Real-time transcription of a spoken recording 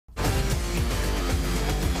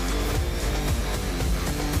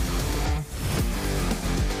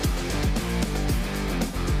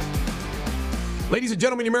Ladies and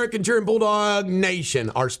gentlemen, American Cheering Bulldog Nation,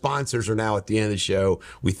 our sponsors are now at the end of the show.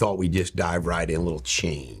 We thought we'd just dive right in, a little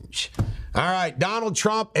change. All right, Donald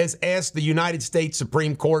Trump has asked the United States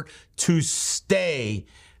Supreme Court to stay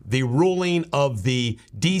the ruling of the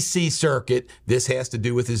D.C. Circuit. This has to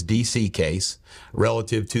do with his D.C. case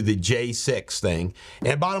relative to the J6 thing.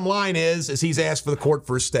 And bottom line is he's asked for the court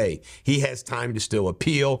for a stay. He has time to still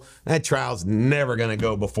appeal. That trial's never going to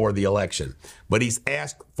go before the election. But he's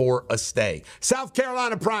asked for a stay. South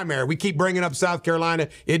Carolina primary. We keep bringing up South Carolina.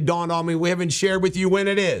 It dawned on me we haven't shared with you when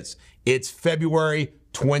it is. It's February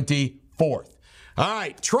 24th. All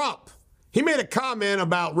right, Trump. He made a comment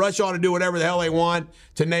about Russia ought to do whatever the hell they want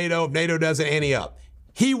to NATO if NATO doesn't ante up.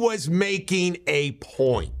 He was making a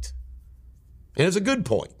point, and it's a good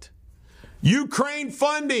point. Ukraine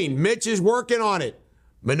funding, Mitch is working on it,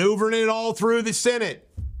 maneuvering it all through the Senate,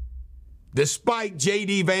 despite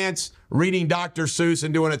J.D. Vance reading Dr. Seuss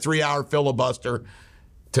and doing a 3-hour filibuster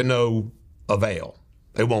to no avail.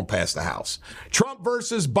 It won't pass the House. Trump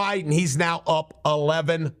versus Biden, he's now up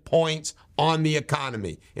 11 points on the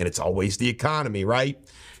economy. And it's always the economy, right?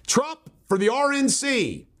 Trump for the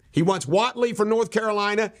RNC. He wants Whatley for North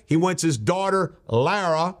Carolina. He wants his daughter,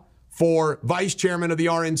 Lara, for vice chairman of the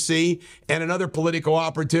RNC, and another political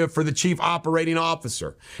operative for the chief operating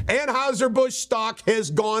officer. Anheuser-Busch stock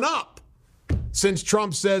has gone up since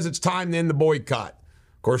Trump says it's time to end the boycott.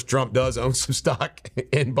 Of course, Trump does own some stock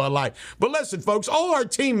in Bud Light. But listen, folks, all our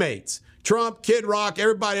teammates, Trump, Kid Rock,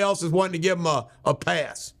 everybody else is wanting to give him a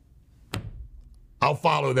pass. I'll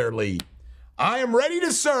follow their lead. I am ready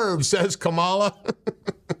to serve, says Kamala.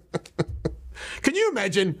 Can you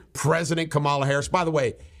imagine President Kamala Harris? By the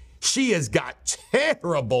way, she has got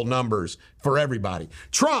terrible numbers for everybody.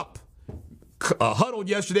 Trump huddled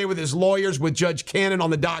yesterday with his lawyers with Judge Cannon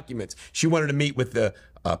on the documents. She wanted to meet with the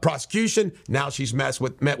prosecution. Now she's met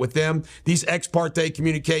with them. These ex parte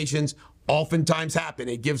communications oftentimes happen.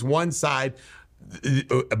 It gives one side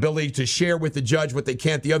the ability to share with the judge what they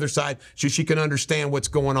can't the other side so she can understand what's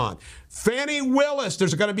going on. Fannie Willis,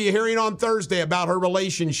 there's going to be a hearing on Thursday about her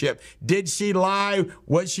relationship. Did she lie?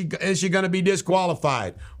 Is she going to be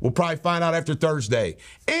disqualified? We'll probably find out after Thursday.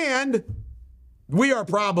 And we are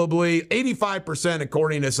probably 85%,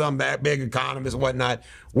 according to some big economists and whatnot,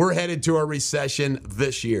 we're headed to a recession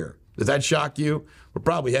this year. Does that shock you? We're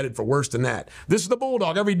probably headed for worse than that. This is the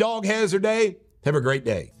Bulldog. Every dog has their day. Have a great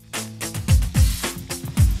day.